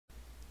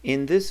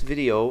In this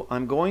video,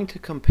 I'm going to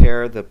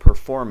compare the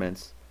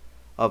performance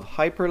of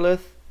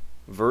HyperLith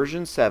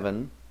version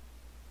 7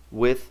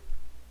 with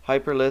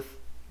HyperLith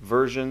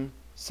version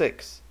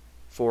 6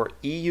 for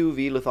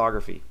EUV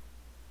lithography.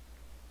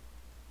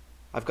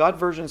 I've got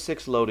version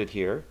 6 loaded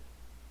here,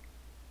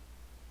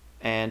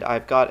 and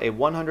I've got a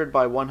 100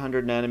 by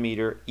 100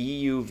 nanometer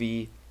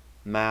EUV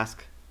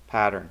mask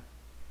pattern.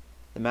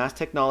 The mask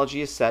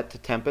technology is set to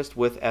Tempest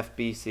with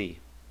FBC.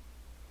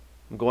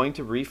 I'm going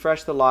to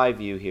refresh the live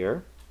view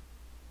here.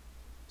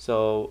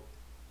 So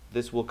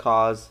this will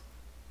cause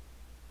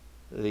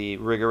the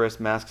rigorous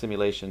mask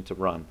simulation to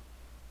run.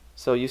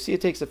 So you see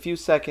it takes a few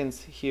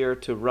seconds here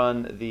to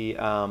run the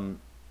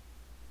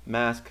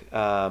mask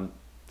to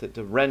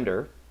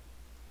render,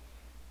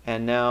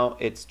 and now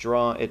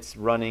it's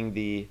running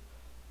the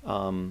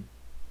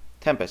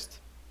Tempest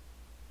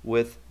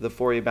with the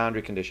Fourier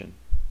boundary condition.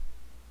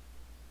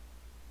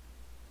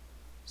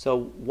 So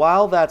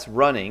while that's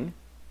running,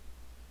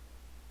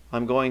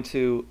 I'm going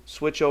to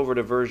switch over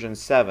to version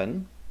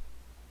 7,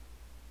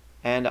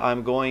 and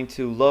I'm going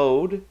to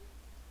load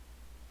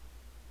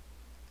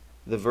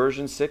the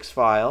version 6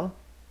 file,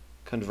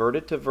 convert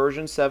it to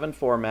version 7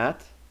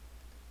 format,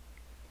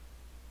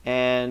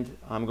 and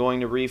I'm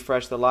going to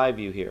refresh the live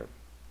view here.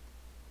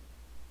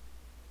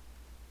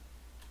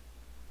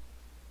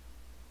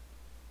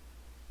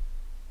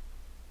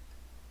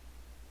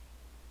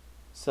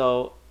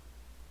 So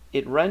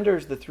it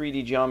renders the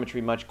 3D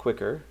geometry much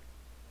quicker,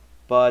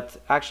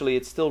 but actually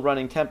it's still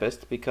running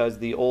Tempest because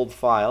the old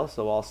file,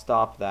 so I'll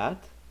stop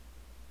that.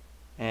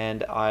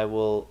 And I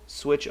will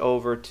switch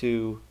over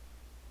to,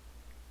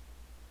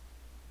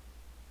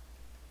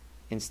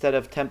 instead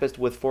of Tempest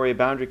with Fourier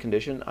boundary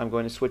condition, I'm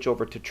going to switch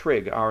over to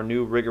TRIG, our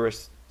new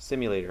rigorous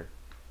simulator.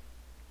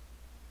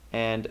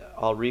 And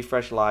I'll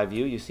refresh live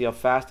view. You see how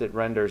fast it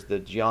renders the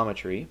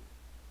geometry.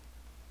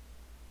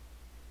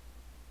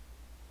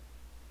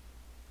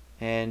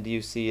 And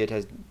you see it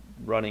has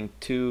running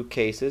two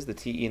cases, the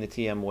TE and the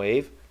TM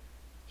wave.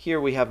 Here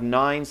we have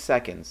 9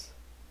 seconds.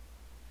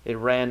 It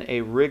ran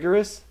a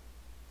rigorous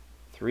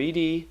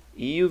 3D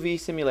EUV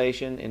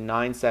simulation in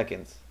 9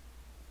 seconds.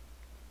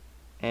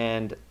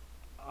 And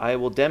I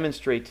will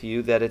demonstrate to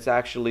you that it's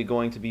actually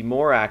going to be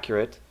more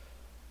accurate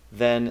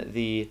than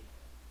the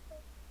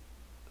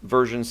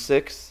version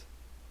 6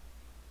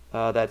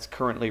 that's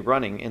currently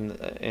running in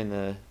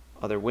the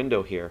other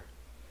window here.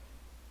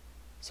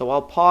 So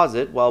I'll pause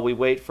it while we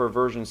wait for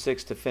version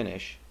 6 to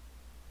finish.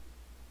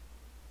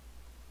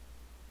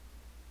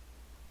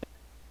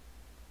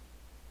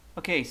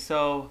 Okay,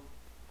 so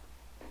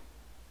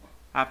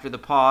after the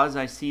pause,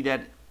 I see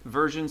that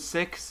version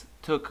 6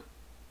 took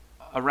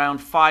around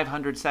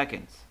 500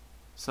 seconds.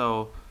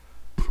 So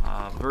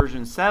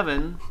version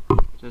 7,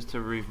 just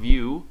to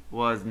review,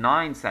 was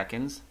 9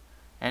 seconds,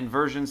 and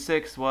version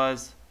 6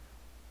 was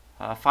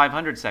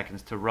 500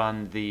 seconds to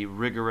run the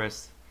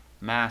rigorous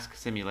mask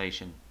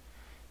simulation.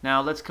 Now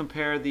let's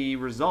compare the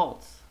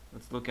results.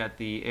 Let's look at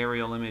the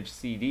aerial image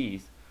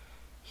CDs.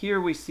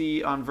 Here we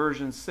see on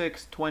version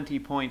 6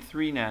 20.3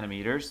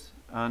 nanometers,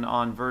 and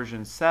on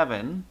version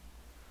 7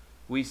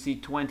 we see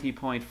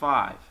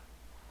 20.5.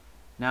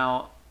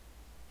 Now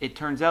it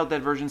turns out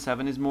that version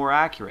 7 is more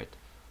accurate.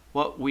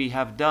 What we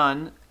have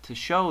done to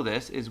show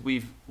this is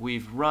we've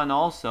run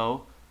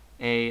also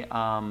a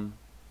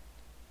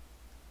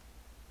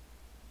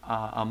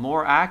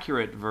more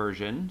accurate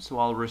version. So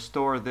I'll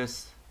restore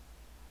this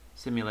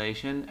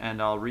simulation and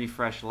I'll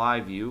refresh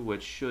live view,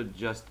 which should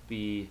just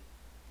be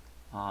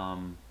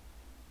in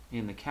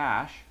the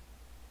cache.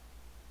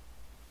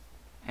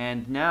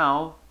 And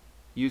now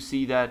you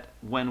see that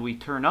when we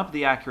turn up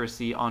the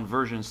accuracy on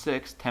version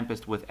 6,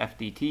 Tempest with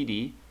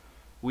FDTD,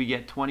 we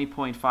get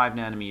 20.5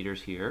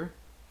 nanometers here,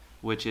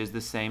 which is the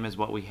same as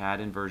what we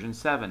had in version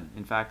 7.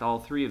 In fact, all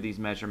three of these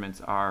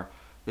measurements are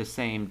the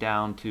same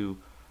down to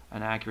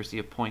an accuracy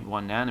of 0.1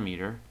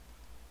 nanometer.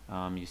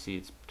 You see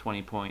it's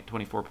 24.9,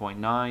 20.5,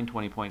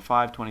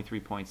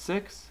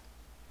 23.6,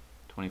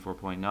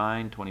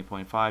 24.9,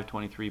 20.5,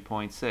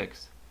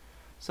 23.6.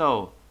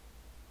 So,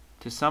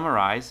 to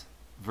summarize,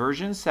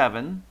 version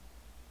 7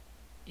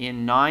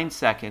 in 9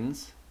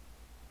 seconds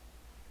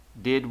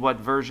did what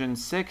version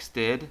 6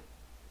 did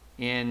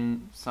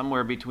in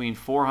somewhere between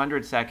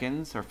 400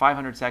 seconds or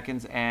 500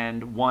 seconds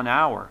and 1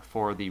 hour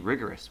for the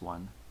rigorous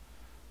one.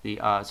 The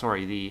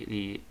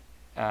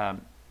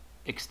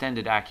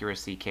extended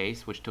accuracy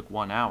case, which took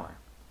 1 hour.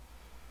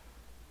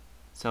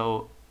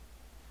 So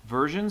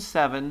version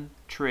 7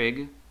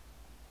 TRIG,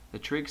 the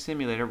TRIG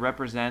simulator,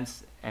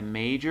 represents a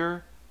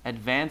major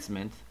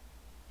advancement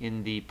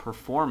in the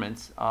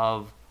performance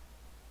of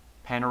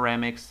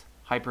Panoramic's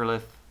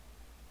HyperLith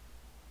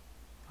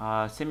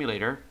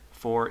simulator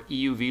for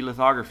EUV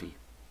lithography.